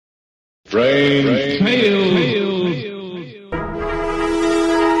Strange Tales.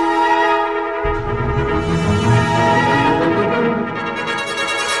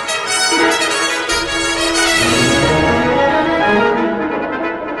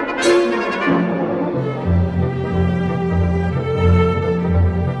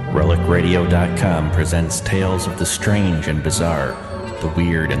 RelicRadio.com presents tales of the strange and bizarre, the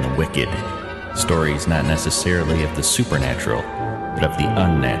weird and the wicked. Stories not necessarily of the supernatural, but of the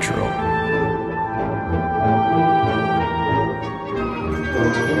unnatural.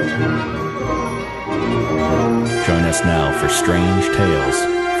 Join us now for Strange Tales,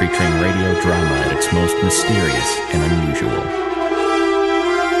 featuring radio drama at its most mysterious and unusual.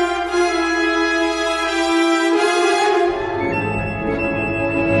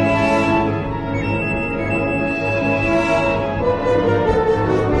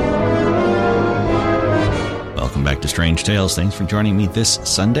 To Strange Tales. Thanks for joining me this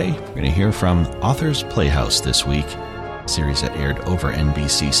Sunday. We're going to hear from Authors Playhouse this week, a series that aired over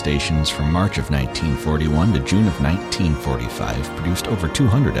NBC stations from March of 1941 to June of 1945, produced over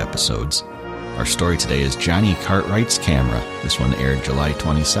 200 episodes. Our story today is Johnny Cartwright's Camera. This one aired July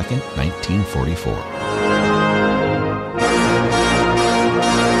 22nd, 1944.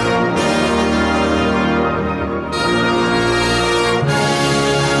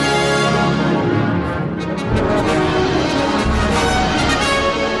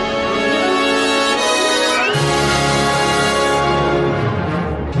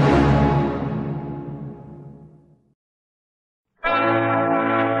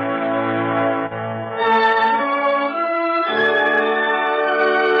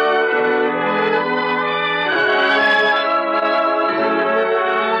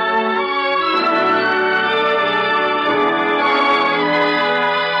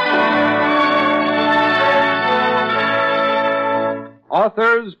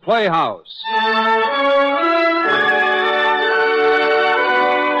 Authors Playhouse.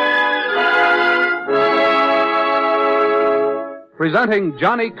 Presenting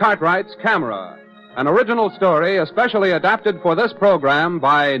Johnny Cartwright's Camera, an original story especially adapted for this program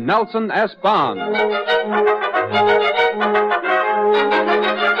by Nelson S. Bond.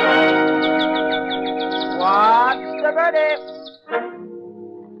 What's the verdict?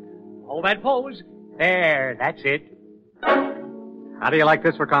 Hold that pose. There, that's it. How do you like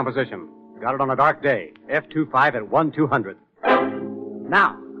this for composition? Got it on a dark day. F25 at 1/200.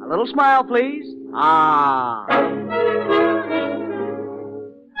 Now, a little smile, please. Ah.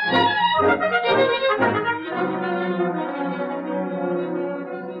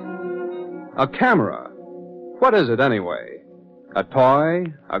 A camera. What is it anyway? A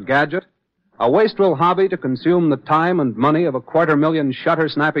toy? A gadget? A wastrel hobby to consume the time and money of 250,000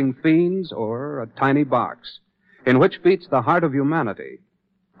 shutter-snapping fiends? Or a tiny box in which beats the heart of humanity?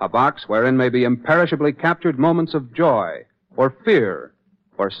 A box wherein may be imperishably captured moments of joy, or fear,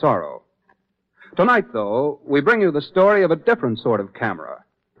 or sorrow. Tonight, though, we bring you the story of a different sort of camera.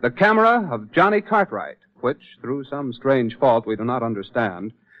 The camera of Johnny Cartwright, which, through some strange fault we do not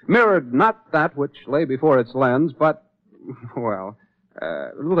understand, mirrored not that which lay before its lens, but, well,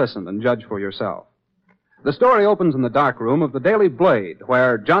 listen and judge for yourself. The story opens in the darkroom of the Daily Blade,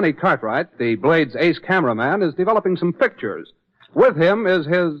 where Johnny Cartwright, the Blade's ace cameraman, is developing some pictures. With him is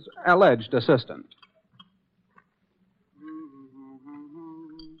his alleged assistant.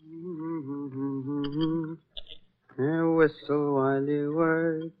 Whistle while you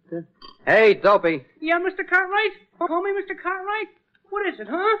work. Hey, Dopey. Yeah, Mr. Cartwright? Call me Mr. Cartwright? What is it,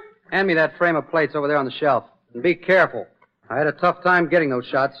 huh? Hand me that frame of plates over there on the shelf. And be careful. I had a tough time getting those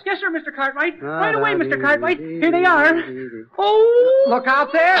shots. Yes, sir, Mr. Cartwright. Right away, Mr. Cartwright. Here they are. Oh! Look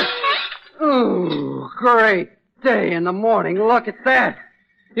out there! Ooh, great day in the morning. Look at that.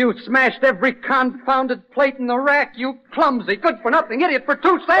 You smashed every confounded plate in the rack, you clumsy, good-for-nothing idiot for 2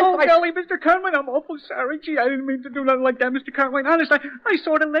 cents. Oh, golly, Mr. Cartwright, I'm awful sorry. Gee, I didn't mean to do nothing like that, Mr. Cartwright. Honest, I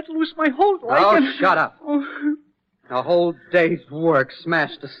sort of let loose my hold like... Oh, shut up. Oh. A whole day's work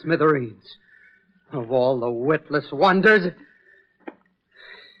smashed to smithereens. Of all the witless wonders.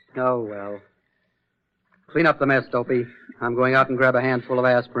 Oh, well. Clean up the mess, Dopey. I'm going out and grab a handful of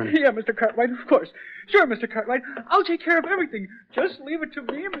aspirin. Yeah, Mr. Cartwright, of course. Sure, Mr. Cartwright. I'll take care of everything. Just leave it to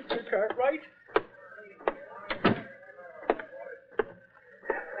me, Mr. Cartwright.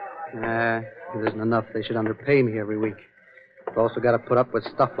 It isn't enough. They should underpay me every week. I've also got to put up with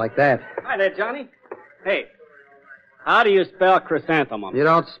stuff like that. Hi there, Johnny. Hey, how do you spell chrysanthemum? You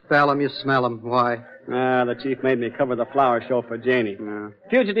don't spell them, you smell them. Why? The chief made me cover the flower show for Janie.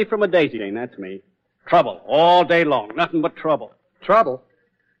 Fugitive from a daisy chain, that's me. Trouble all day long. Nothing but trouble. Trouble?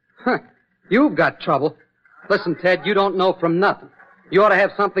 Huh. You've got trouble. Listen, Ted, you don't know from nothing. You ought to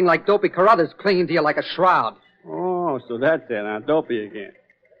have something like Dopey Carruthers clinging to you like a shroud. Oh, so that's it, huh? Dopey again.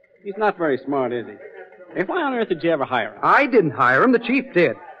 He's not very smart, is he? Hey, why on earth did you ever hire him? I didn't hire him. The chief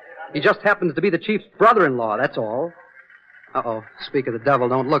did. He just happens to be the chief's brother-in-law, that's all. Uh-oh. Speak of the devil,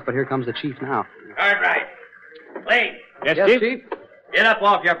 don't look, but here comes the chief now. All right. Lee. Yes, Yes, Chief? Chief? Get up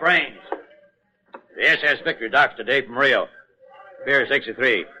off your brains. The SS Victor docks today from Rio. Pier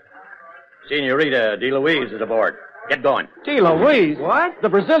 63. Senorita De Luise is aboard. Get going. Gee, Louise. What? The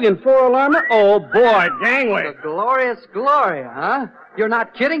Brazilian four-alarmer? Oh, boy, gangway. The glorious Gloria, huh? You're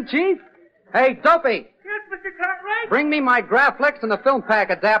not kidding, Chief? Hey, Dopey, Yes, Mr. Cartwright? bring me my Graflex and the film pack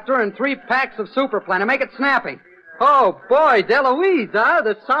adapter and 3 packs of Superplan and make it snappy. Oh, boy, DeLuise, huh?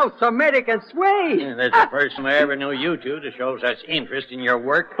 The South American sway. That's the first time I ever knew you two to show such interest in your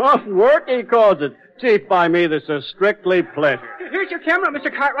work. Tough work, he calls it. Chief, by me, this is strictly pleasure. Here's your camera,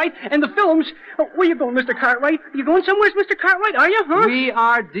 Mr. Cartwright, and the films. Oh, where you going, Mr. Cartwright? You going somewhere, Mr. Cartwright, are you, huh? We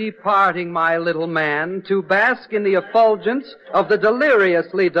are departing, my little man, to bask in the effulgence of the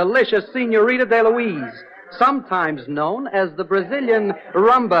deliriously delicious Senorita DeLuise, sometimes known as the Brazilian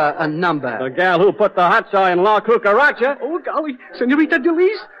rumba number. The gal who put the hot saw in La Cucaracha. Oh, golly, Senorita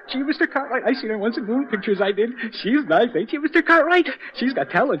Delise? Gee, Mr. Cartwright, I seen her once in moon pictures I did. She's nice, ain't she, Mr. Cartwright? She's got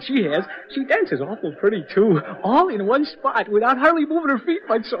talent, she has. She dances awful pretty, too. All in one spot, without hardly moving her feet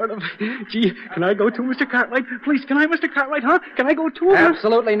much, sort of. Gee, can I go too, Mr. Cartwright? Please, can I, Mr. Cartwright, huh? Can I go too?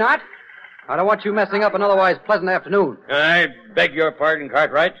 Absolutely not. I don't want you messing up an otherwise pleasant afternoon. I beg your pardon,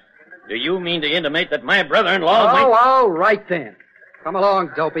 Cartwright. Do you mean to intimate that my brother-in-law Oh, all right then. Come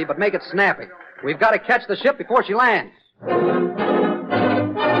along, Dopey, but make it snappy. We've got to catch the ship before she lands.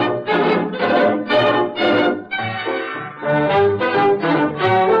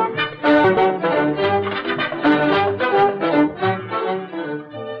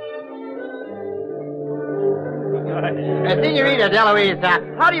 Senorita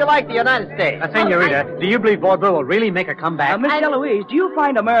DeLuise, how do you like the United States? Senorita, do you believe Vaudeville will really make a comeback? Miss DeLuise, do you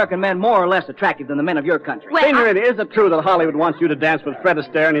find American men more or less attractive than the men of your country? Well, Senorita, is it true that Hollywood wants you to dance with Fred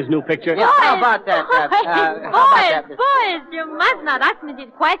Astaire in his new picture? Yeah, how about that? Boys, you must not ask me this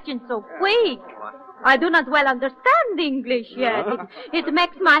question so quick. I do not well understand English yet. It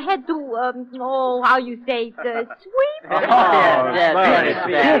makes my head do, how you say it, sweep.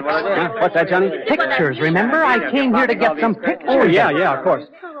 What's that, Johnny? Pictures, remember? I came here to get some pictures. Oh, yeah, of course.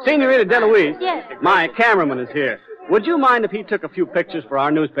 Senorita DeLuise. Yes. My cameraman is here. Would you mind if he took a few pictures for our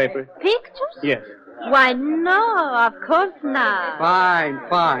newspaper? Pictures? Yes. Why, no, of course not.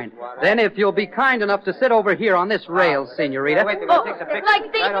 Fine. Then if you'll be kind enough to sit over here on this rail, Senorita. Like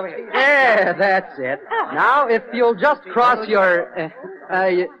this? Yeah, that's it. Now, if you'll just cross your...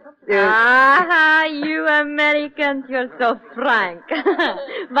 You Americans, you're so frank.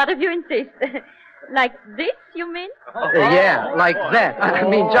 But if you insist. Like this, you mean? Yeah, like that. I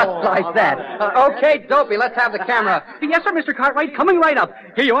mean, just like that. Okay, Dopey, let's have the camera. Yes, sir, Mr. Cartwright, coming right up.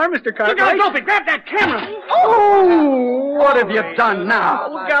 Here you are, Mr. Cartwright. Dopey, grab that camera. Oh, what have you done now?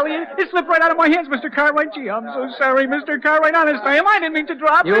 Oh, golly, it slipped right out of my hands, Mr. Cartwright. Gee, I'm so sorry, Mr. Cartwright. Honest, I am. I didn't mean to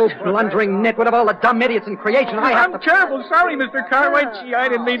drop You it. blundering nitwit of all the dumb idiots in creation. I'm terrible sorry, Mr. Cartwright. Gee, I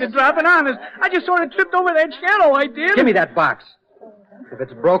didn't mean to drop it, honest. I just sort of tripped over that channel, I did. Give me that box. If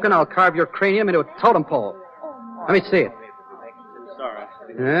it's broken, I'll carve your cranium into a totem pole. Let me see it. Sorry.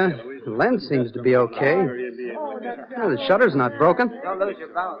 Yeah, the lens seems to be okay. The shutter's not broken.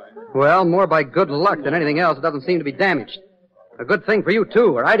 Well, more by good luck than anything else. It doesn't seem to be damaged. A good thing for you,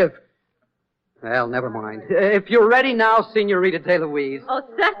 too, or I'd have... Well, never mind. If you're ready now, Senorita DeLuise. Oh,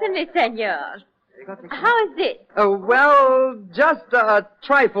 certainly, senor. How is it? Well, just a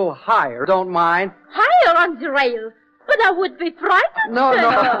trifle higher, don't mind. Higher on the rail. But I would be frightened, No,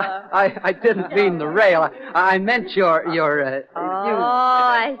 senor. I didn't mean the rail. I meant your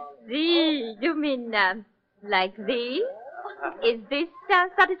I see. You mean, like this? Is this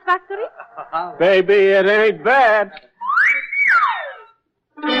satisfactory? Baby, it ain't bad.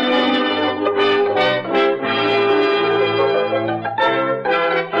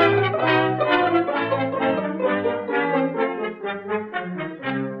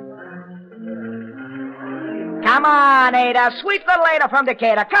 Come on, Ada. Sweet little Ada from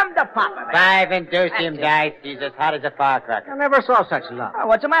Decatur. Come to Papa. I've induced him, Dice. He's as hot as a firecracker. I never saw such luck. Oh,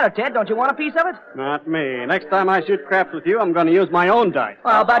 what's the matter, Ted? Don't you want a piece of it? Not me. Next time I shoot craps with you, I'm going to use my own dice.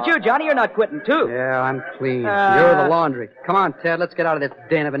 Well, how about you, Johnny? You're not quitting, too. Yeah, I'm clean. You're the laundry. Come on, Ted. Let's get out of this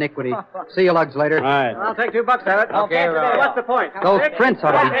den of iniquity. See you lugs later. All right. I'll take $2 at it. Okay, Roy. What's the point? Those prints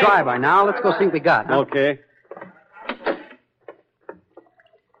ought to be dry by now. Let's go see what we got. Huh? Okay.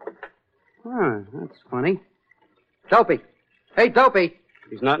 Huh, that's funny. Dopey. Hey, Dopey.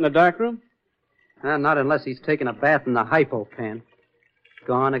 He's not in the dark room? Not unless he's taking a bath in the hypo pen.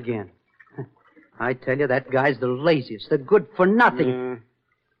 Gone again. I tell you, that guy's the laziest, the good for nothing. Yeah.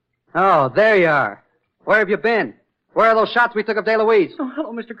 Oh, there you are. Where have you been? Where are those shots we took of DeLuise? Oh,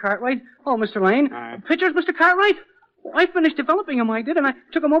 hello, Mr. Cartwright. Oh, Mr. Lane. Pictures, Mr. Cartwright? Well, I finished developing them, I did, and I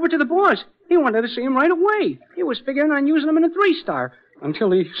took them over to the boss. He wanted to see them right away. He was figuring on using them in a 3-star.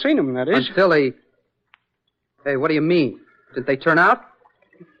 Until he seen them, that is. Until he... Hey, what do you mean? Didn't they turn out?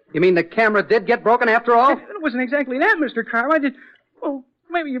 You mean the camera did get broken after all? It wasn't exactly that, Mr. Cartwright. Well,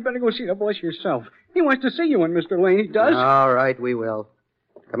 maybe you better go see the boss yourself. He wants to see you and Mr. Lane, he does. All right, we will.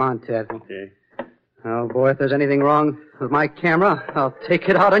 Come on, Ted. Okay. Oh, boy, if there's anything wrong with my camera, I'll take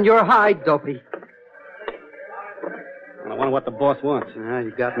it out on your hide, Dopey. I wonder what the boss wants.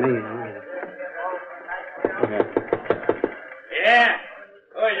 You got me. Okay. Yeah.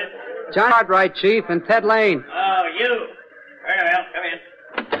 Who is it? John Cartwright, Chief, and Ted Lane. Oh, you. Very well. Come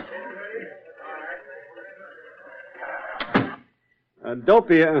in.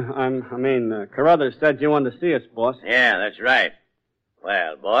 Dopey, Carruthers said you wanted to see us, boss. Yeah, that's right.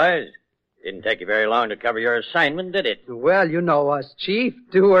 Well, boys, didn't take you very long to cover your assignment, did it? Well, you know us, Chief.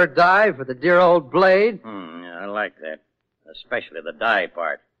 Do or die for the dear old blade. I like that. Especially the die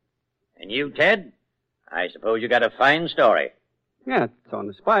part. And you, Ted? I suppose you got a fine story. Yeah, it's on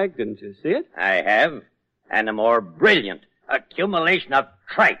the spike. Didn't you see it? I have. And a more brilliant accumulation of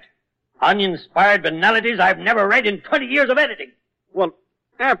trite, uninspired banalities I've never read in 20 years of editing. Well,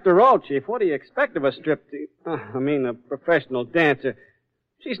 after all, Chief, what do you expect of a a professional dancer?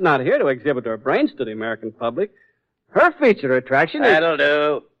 She's not here to exhibit her brains to the American public. Her feature attraction is... That'll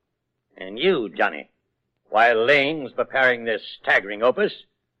do. And you, Johnny, while Lane was preparing this staggering opus,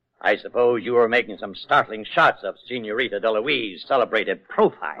 I suppose you were making some startling shots of Senorita DeLuise's celebrated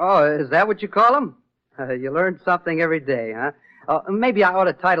profile. Oh, is that what you call them? You learn something every day, huh? Maybe I ought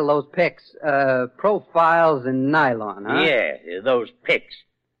to title those pics, Profiles in Nylon, huh? Yeah, those pics.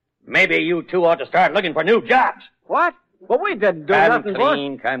 Maybe you two ought to start looking for new jobs. What? Well, we didn't do nothing,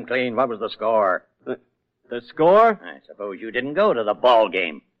 boss. Come clean. What was the score? The score? I suppose you didn't go to the ball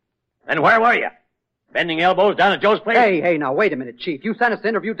game. Then where were you? Bending elbows down at Joe's place? Hey, now, wait a minute, Chief. You sent us to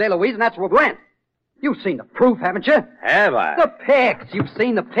interview DeLuise, and that's what went. You've seen the proof, haven't you? Have I? The pics. You've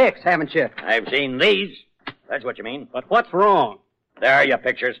seen the pics, haven't you? I've seen these. That's what you mean. But what's wrong? There are your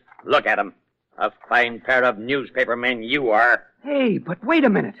pictures. Look at them. A fine pair of newspaper men you are. Hey, but wait a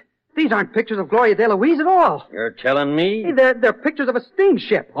minute. These aren't pictures of Gloria DeLuise at all. You're telling me? Hey, they're pictures of a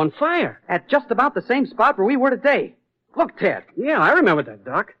steamship. On fire. At just about the same spot where we were today. Look, Ted. Yeah, I remember that,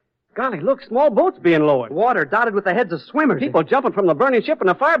 Doc. Golly, look, small boats being lowered. Water dotted with the heads of swimmers. People jumping from the burning ship and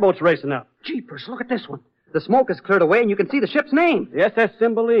the fireboats racing up. Jeepers, look at this one. The smoke has cleared away and you can see the ship's name. The SS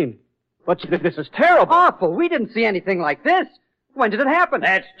Cymbeline. But this is terrible. Awful. We didn't see anything like this. When did it happen?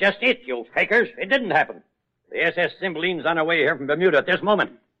 That's just it, you fakers. It didn't happen. The SS Cymbeline's on her way here from Bermuda at this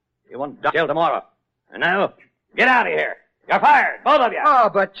moment. You won't dock till tomorrow. And now, get out of here. You're fired, both of you. Oh,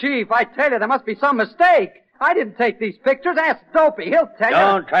 but, Chief, I tell you, there must be some mistake. I didn't take these pictures. Ask Dopey. He'll tell you.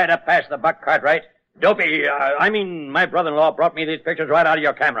 Don't try to pass the buck, Cartwright. Dopey, my brother-in-law brought me these pictures right out of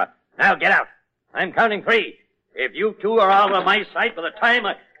your camera. Now, get out. I'm counting 3. If you two are out of my sight by the time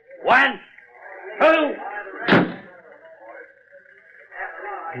of... 1, 2...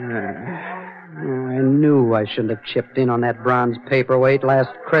 I knew I shouldn't have chipped in on that bronze paperweight last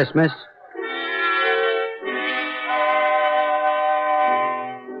Christmas.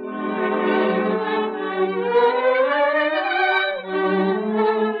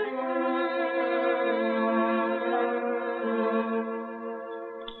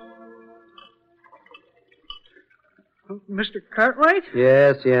 Mr. Cartwright?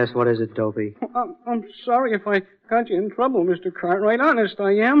 Yes, what is it, Dopey? I'm sorry if I got you in trouble, Mr. Cartwright. Honest,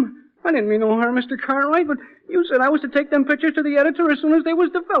 I am. I didn't mean no harm, Mr. Cartwright, but you said I was to take them pictures to the editor as soon as they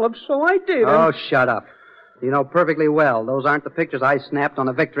was developed, so I did. Oh, shut up. You know perfectly well those aren't the pictures I snapped on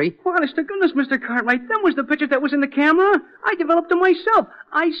a Victory. Well, honest to goodness, Mr. Cartwright, them was the pictures that was in the camera. I developed them myself.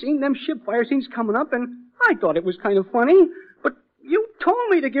 I seen them ship fire scenes coming up, and I thought it was kind of funny. But you told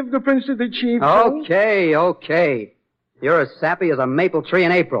me to give the prints to the chief. Okay. You're as sappy as a maple tree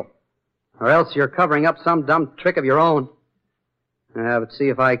in April. Or else you're covering up some dumb trick of your own. But see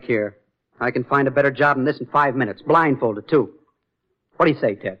if I care. I can find a better job than this in 5 minutes. Blindfolded, too. What do you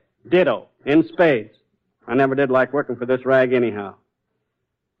say, Ted? Ditto. In spades. I never did like working for this rag anyhow.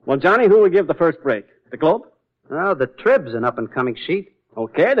 Well, Johnny, who will give the first break? The Globe? Oh, the Trib's an up-and-coming sheet.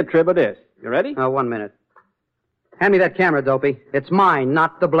 Okay, the Trib it is. You ready? 1 minute. Hand me that camera, Dopey. It's mine,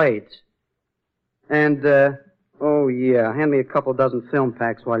 not the Blade's. And, hand me a couple dozen film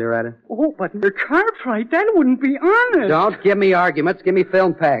packs while you're at it. Oh, but Mr. Cartwright, that wouldn't be honest. Don't give me arguments. Give me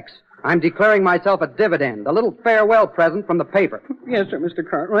film packs. I'm declaring myself a dividend, a little farewell present from the paper. Yes, sir, Mr.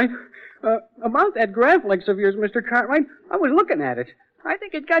 Cartwright. About that Graflex of yours, Mr. Cartwright, I was looking at it. I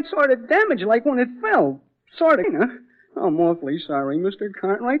think it got sort of damaged like when it fell. Sort of, huh? I'm awfully sorry, Mr.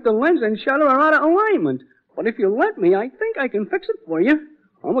 Cartwright. The lens and shutter are out of alignment. But if you let me, I think I can fix it for you.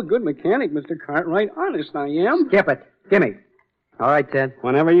 I'm a good mechanic, Mr. Cartwright. Honest, I am. Skip it. Gimme. All right, Ted.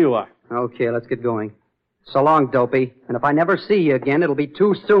 Whenever you are. Okay, let's get going. So long, Dopey. And if I never see you again, it'll be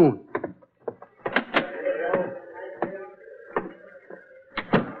too soon.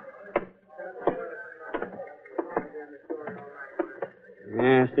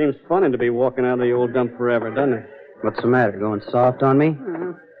 Yeah, seems funny to be walking out of the old dump forever, doesn't it? What's the matter? Going soft on me?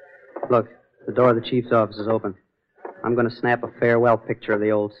 Look, the door of the chief's office is open. I'm going to snap a farewell picture of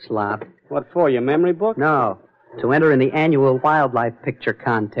the old slob. What for, your memory book? No, to enter in the annual wildlife picture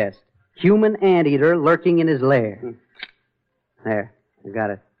contest. Human anteater lurking in his lair. There, you got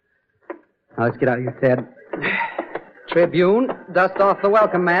it. Now let's get out of here, Ted. Tribune, dust off the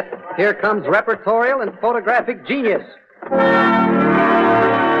welcome mat. Here comes repertorial and photographic genius.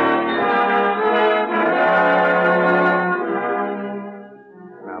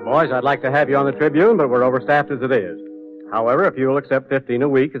 Boys, I'd like to have you on the Tribune, but we're overstaffed as it is. However, if you'll accept $15 a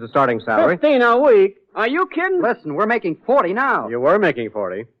week as a starting salary... $15 a week? Are you kidding? Listen, we're making 40 now. You were making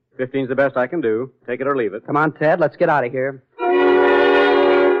 40. 15's the best I can do. Take it or leave it. Come on, Ted, let's get out of here.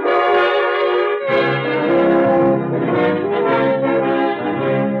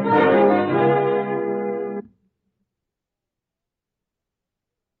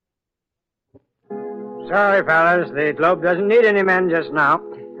 Sorry, fellas. The Globe doesn't need any men just now.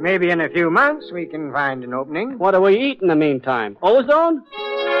 Maybe in a few months we can find an opening. What do we eat in the meantime? Ozone?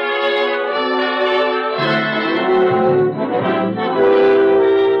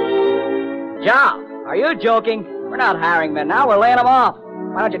 Joe, are you joking? We're not hiring men now. We're laying them off.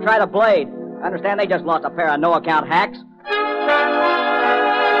 Why don't you try the Blade? I understand they just lost a pair of no-account hacks.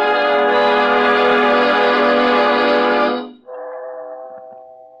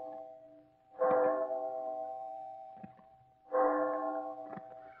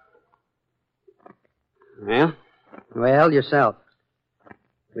 Yeah? Well, yourself.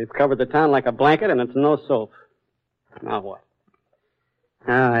 We've covered the town like a blanket, and it's no soap. Now what?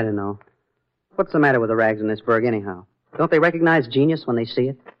 Oh, I don't know. What's the matter with the rags in this burg, anyhow? Don't they recognize genius when they see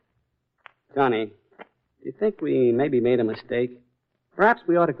it? Johnny, do you think we maybe made a mistake? Perhaps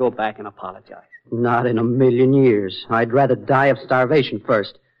we ought to go back and apologize. Not in a million years. I'd rather die of starvation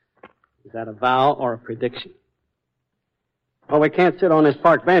first. Is that a vow or a prediction? Well, we can't sit on this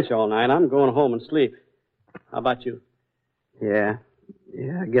park bench all night. I'm going home and sleep. How about you? Yeah,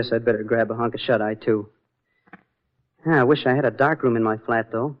 I guess I'd better grab a hunk of shut-eye, too. I wish I had a darkroom in my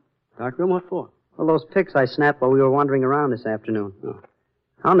flat, though. Darkroom? What for? Well, those pics I snapped while we were wandering around this afternoon. Oh.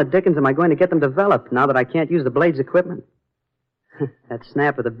 How in the dickens am I going to get them developed now that I can't use the Blade's equipment? That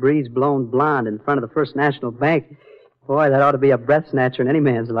snap of the breeze-blown blonde in front of the First National Bank. Boy, that ought to be a breath snatcher in any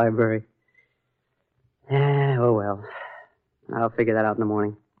man's library. Oh, well. I'll figure that out in the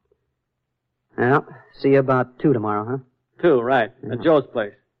morning. Well, see you about 2 tomorrow, huh? 2, right. At Joe's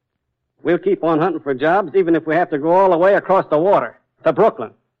place. We'll keep on hunting for jobs, even if we have to go all the way across the water to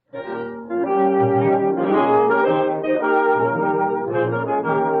Brooklyn.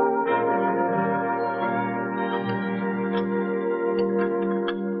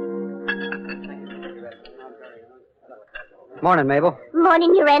 Morning, Mabel.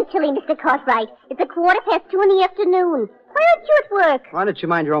 Morning, your Aunt Tilly, Mr. Cartwright. It's 2:15 in the afternoon. Why aren't you at work? Why don't you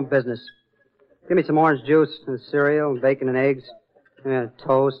mind your own business? Give me some orange juice and cereal, bacon and eggs,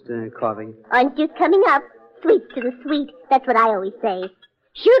 toast and coffee. Orange juice coming up. Sweet to the sweet. That's what I always say.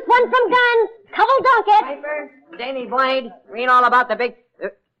 Shoot one from gun. Couple donkey. Piper, Danny Blade, read all about the big...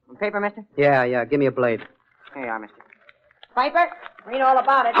 paper, mister? Yeah, give me a blade. Here you are, mister. Piper, read all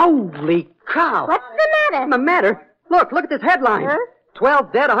about it. Holy cow! What's the matter? What's the matter? Look at this headline. Huh?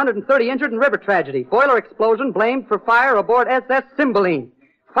 12 dead, 130 injured in river tragedy. Boiler explosion blamed for fire aboard SS Cymbeline.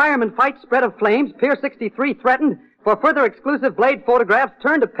 Fireman fight, spread of flames. Pier 63 threatened. For further exclusive Blade photographs,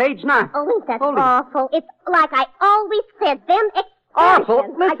 turn to page 9. Oh, ain't that awful? It's like I always said, them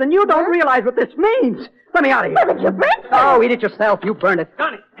Awful? Listen, you don't realize what this means. Let me out of here. But you burnt it. Oh, eat it yourself. You burned it.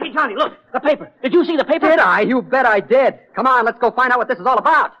 Johnny, hey, Johnny, look, the paper. Did you see the paper? Did I? You bet I did. Come on, let's go find out what this is all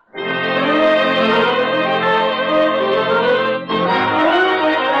about.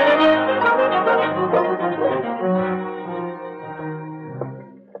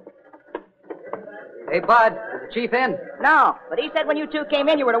 Hey, Bud, is the chief in? No, but he said when you two came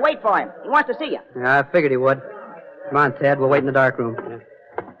in, you were to wait for him. He wants to see you. Yeah, I figured he would. Come on, Ted, we'll wait in the dark room.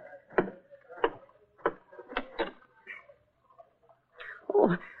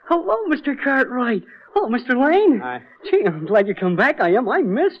 Oh, Hello, Mr. Cartwright. Hello, Mr. Lane. Hi. Gee, I'm glad you come back. I am. I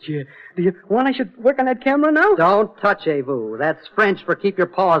missed you. Do you want I should work on that camera now? Don't touch-a-vous. That's French for keep your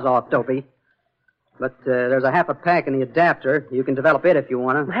paws off, Dopey. But there's a half a pack in the adapter. You can develop it if you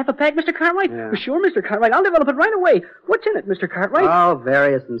want to. Half a pack, Mr. Cartwright? Yeah. Well, sure, Mr. Cartwright. I'll develop it right away. What's in it, Mr. Cartwright? Oh,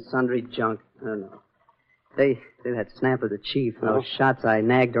 various and sundry junk. I don't know. They that snap of the chief and those shots I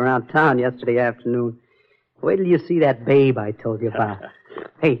nagged around town yesterday afternoon. Wait till you see that babe I told you about.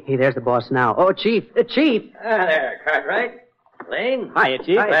 Hey, there's the boss now. Oh, Chief. Chief. Ah, there, Cartwright. Lane. Hiya,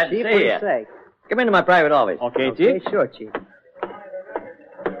 Chief. Hi, Glad Chief. to What do see you you. say? Come into my private office. Okay, Chief. Sure, Chief.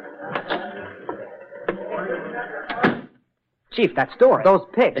 Chief, that story. Those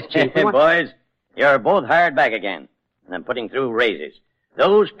pics, Chief. Hey, boys, you're both hired back again, and I'm putting through raises.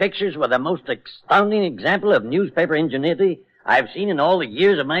 Those pictures were the most astounding example of newspaper ingenuity I've seen in all the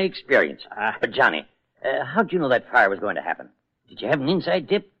years of my experience. But, Johnny, how'd you know that fire was going to happen? Did you have an inside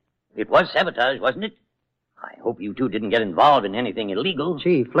tip? It was sabotage, wasn't it? I hope you two didn't get involved in anything illegal.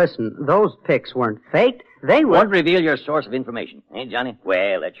 Chief, listen, those pics weren't faked. They were... Won't reveal your source of information, eh, Johnny?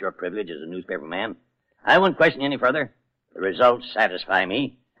 Well, that's your privilege as a newspaper man. I won't question you any further. The results satisfy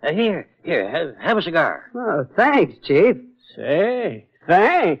me. Here, have a cigar. Oh, thanks, Chief. Say,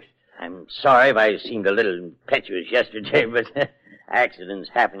 thanks. I'm sorry if I seemed a little impetuous yesterday, but accidents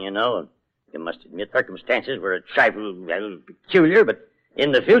happen, you know. You must admit circumstances were a trifle peculiar, but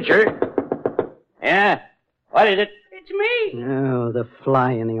in the future... Yeah? What is it? It's me. Oh, the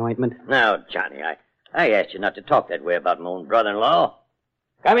fly in the ointment. Now, Johnny, I asked you not to talk that way about my own brother-in-law.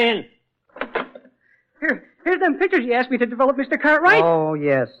 Come in. Here's them pictures you asked me to develop, Mr. Cartwright. Oh,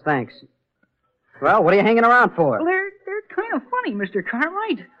 yes, thanks. Well, what are you hanging around for? Well, they're kind of funny, Mr.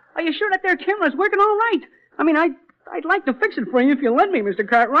 Cartwright. Are you sure that their camera's working all right? I mean, I'd like to fix it for you if you let me, Mr.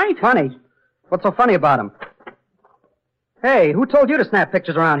 Cartwright. Funny? What's so funny about them? Hey, who told you to snap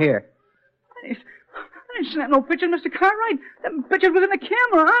pictures around here? I didn't snap no pictures, Mr. Cartwright. Them pictures was in the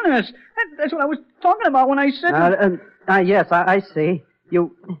camera, honest. That's what I was talking about when I said... Yes, I see.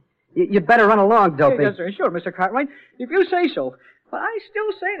 You'd better run along, Dopey. Yes, sir. Sure, Mr. Cartwright. If you say so. But I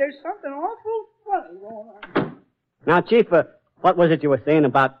still say there's something awful funny going on. Now, Chief, what was it you were saying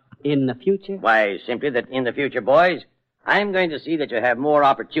about in the future? Why, simply that in the future, boys, I'm going to see that you have more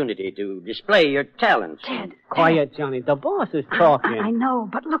opportunity to display your talents. Ted. Quiet, Johnny. The boss is talking. I know,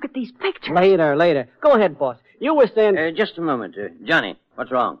 but look at these pictures. Later. Go ahead, boss. You were saying... Just a moment. Johnny,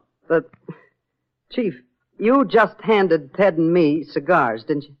 what's wrong? Chief, you just handed Ted and me cigars,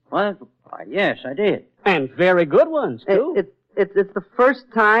 didn't you? What? Why, yes, I did. And very good ones, too. It's the first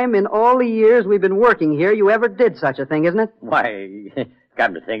time in all the years we've been working here you ever did such a thing, isn't it? Why,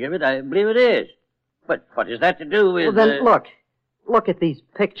 come to think of it, I believe it is. But what has that to do with... Well, then, look at these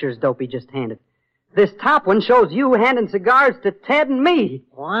pictures Dopey just handed. This top one shows you handing cigars to Ted and me.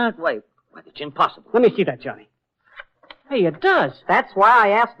 What? Why, it's impossible. Let me see that, Johnny. Hey, it does. That's why I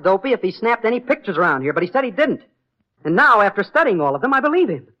asked Dopey if he snapped any pictures around here, but he said he didn't. And now, after studying all of them, I believe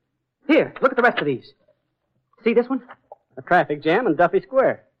him. Here, look at the rest of these. See this one? A traffic jam in Duffy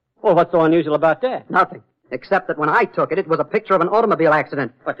Square. Well, what's so unusual about that? Nothing. Except that when I took it, it was a picture of an automobile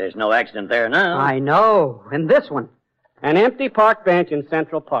accident. But there's no accident there now. I know. And this one. An empty park bench in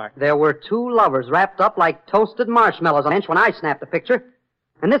Central Park. There were two lovers wrapped up like toasted marshmallows on the bench when I snapped the picture.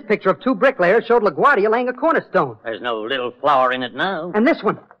 And this picture of two bricklayers showed LaGuardia laying a cornerstone. There's no little flower in it now. And this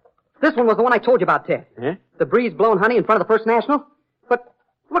one. This one was the one I told you about, Ted. Eh? The breeze-blown honey in front of the First National. But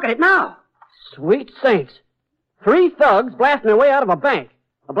look at it now. Sweet saints. 3 thugs blasting their way out of a bank.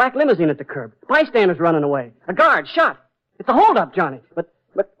 A black limousine at the curb. Bystanders running away. A guard shot. It's a holdup, Johnny. But,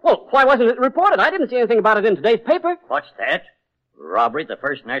 well, why wasn't it reported? I didn't see anything about it in today's paper. What's that? Robbery at the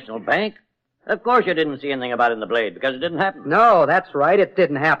First National Bank? Of course you didn't see anything about it in the Blade, because it didn't happen. No, that's right. It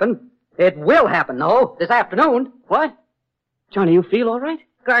didn't happen. It will happen, though, this afternoon. What? Johnny, you feel all right?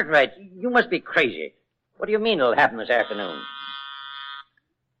 Cartwright, you must be crazy. What do you mean it'll happen this afternoon?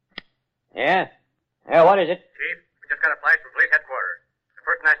 Yeah? Yeah, what is it? Chief, we just got a flash from police headquarters. The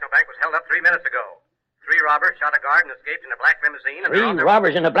First National Bank was held up 3 minutes ago. 3 robbers shot a guard and escaped in a black limousine. And 3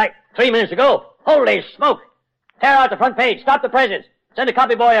 robbers in a black... 3 minutes ago? Holy smoke! Tear out the front page. Stop the presents. Send a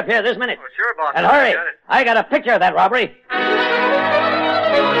copy boy up here this minute. Oh, sure, boss. And hurry. I got a picture of that robbery.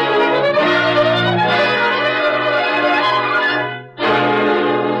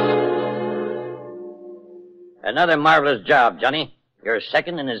 Another marvelous job, Johnny. You're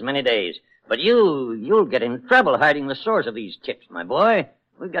second in as many days. But you'll get in trouble hiding the source of these tips, my boy.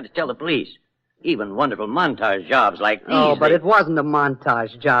 We've got to tell the police. Even wonderful montage jobs like these. Oh, but it wasn't a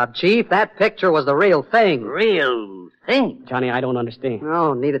montage job, Chief. That picture was the real thing. Real thing? Johnny, I don't understand.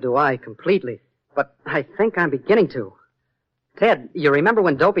 No, neither do I completely. But I think I'm beginning to. Ted, you remember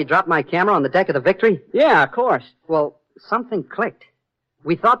when Dopey dropped my camera on the deck of the Victory? Yeah, of course. Well, something clicked.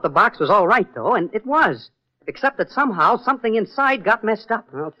 We thought the box was all right, though, and it was. Except that somehow something inside got messed up.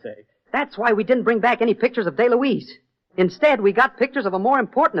 I'll say. That's why we didn't bring back any pictures of DeLuise. Instead, we got pictures of a more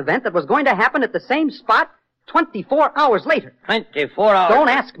important event that was going to happen at the same spot 24 hours later. 24 hours? Don't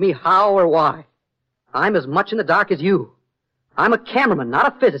ask me how or why. I'm as much in the dark as you. I'm a cameraman, not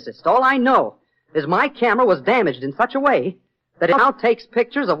a physicist. All I know is my camera was damaged in such a way that it now takes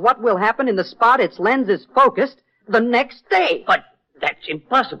pictures of what will happen in the spot its lens is focused the next day. But that's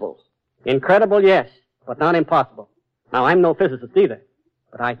impossible. Incredible, yes, but not impossible. Now, I'm no physicist either,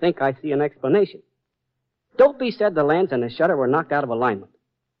 but I think I see an explanation. Dopey said the lens and the shutter were knocked out of alignment.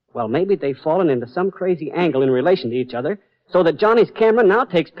 Well, maybe they've fallen into some crazy angle in relation to each other, so that Johnny's camera now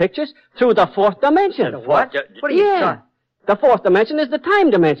takes pictures through the fourth dimension. What? What are you talking? The fourth dimension is the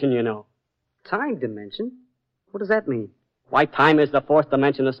time dimension, you know. Time dimension? What does that mean? Why, time is the fourth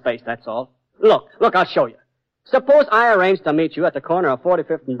dimension of space, that's all. Look, I'll show you. Suppose I arranged to meet you at the corner of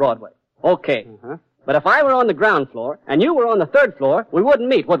 45th and Broadway. Okay. Uh-huh. But if I were on the ground floor and you were on the third floor, we wouldn't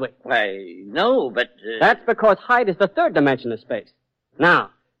meet, would we? Why, no, but... That's because height is the third dimension of space. Now,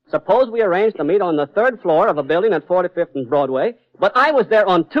 suppose we arranged to meet on the third floor of a building at 45th and Broadway, but I was there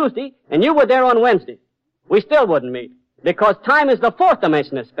on Tuesday and you were there on Wednesday. We still wouldn't meet, because time is the fourth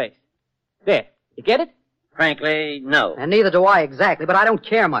dimension of space. There. You get it? Frankly, no. And neither do I exactly, but I don't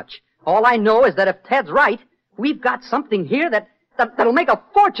care much. All I know is that if Ted's right, we've got something here that'll make a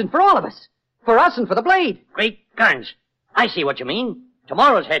fortune for all of us. For us and for the Blade. Great guns. I see what you mean.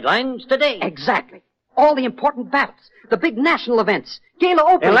 Tomorrow's headlines today. Exactly. All the important battles, the big national events, gala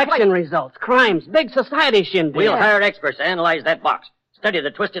openings. Election results, crimes, big society shindig. We'll hire experts to analyze that box, study the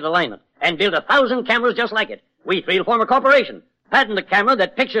twisted alignment, and build 1,000 cameras just like it. We three will form a corporation. Patent a camera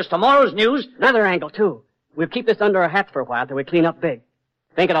that pictures tomorrow's news. Another angle, too. We'll keep this under our hats for a while till we clean up big.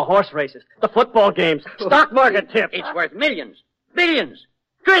 Think of the horse races, the football games, stock market tips. It's worth millions, billions,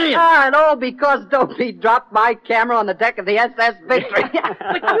 trillions. And all because Dopey dropped my camera on the deck of the SS Victory.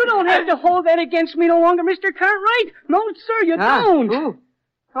 But you don't have to hold that against me no longer, Mr. Cartwright. No, sir, you don't. Who?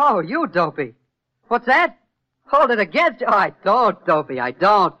 Oh, you, Dopey. What's that? Hold it against you. Oh, I don't, Dopey, I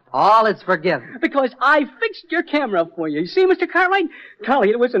don't. All is forgiven. Because I fixed your camera for you. You see, Mr. Cartwright? Golly,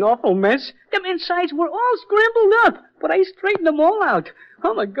 it was an awful mess. Them insides were all scrambled up, but I straightened them all out.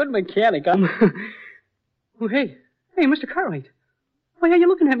 I'm a good mechanic. Oh, hey, Mr. Cartwright. Why are you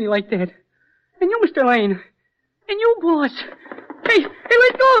looking at me like that? And you, Mr. Lane. And you, boss. Hey,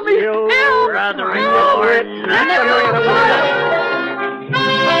 let go of me. You Help! brother Help!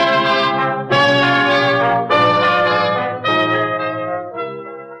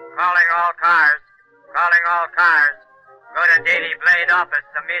 Calling all cars. Go to Daily Blade office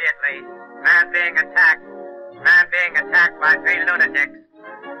immediately. Man being attacked by 3 lunatics.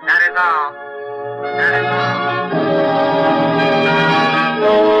 That is all.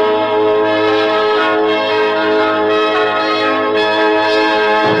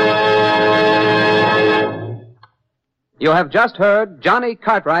 You have just heard Johnny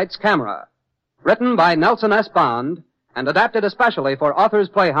Cartwright's Camera, written by Nelson S. Bond and adapted especially for Author's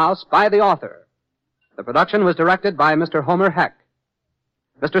Playhouse by the author. The production was directed by Mr. Homer Heck.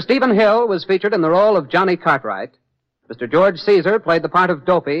 Mr. Stephen Hill was featured in the role of Johnny Cartwright. Mr. George Caesar played the part of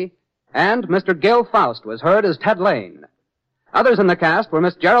Dopey, and Mr. Gil Faust was heard as Ted Lane. Others in the cast were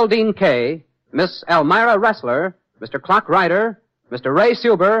Miss Geraldine Kay, Miss Elmira Ressler, Mr. Clock Ryder, Mr. Ray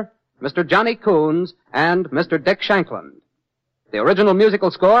Suber, Mr. Johnny Coons, and Mr. Dick Shankland. The original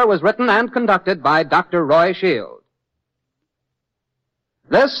musical score was written and conducted by Dr. Roy Shield.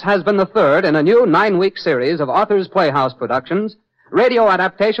 This has been the third in a new 9-week series of Author's Playhouse productions, radio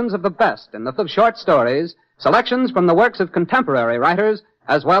adaptations of the best in the short stories, selections from the works of contemporary writers,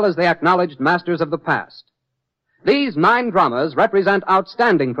 as well as the acknowledged masters of the past. These 9 dramas represent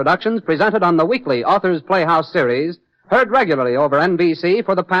outstanding productions presented on the weekly Author's Playhouse series, heard regularly over NBC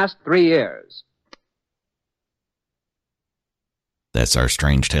for the past 3 years. That's our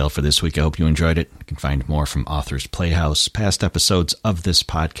Strange Tale for this week. I hope you enjoyed it. You can find more from Author's Playhouse, past episodes of this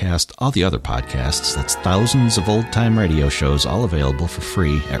podcast, all the other podcasts. That's thousands of old-time radio shows, all available for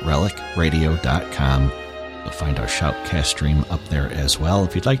free at relicradio.com. You'll find our Shoutcast stream up there as well.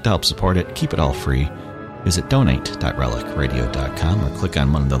 If you'd like to help support it, keep it all free. Visit donate.relicradio.com or click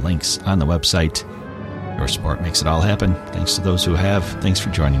on one of the links on the website. Your support makes it all happen. Thanks to those who have. Thanks for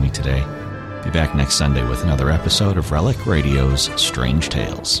joining me today. Be back next Sunday with another episode of Relic Radio's Strange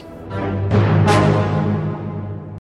Tales.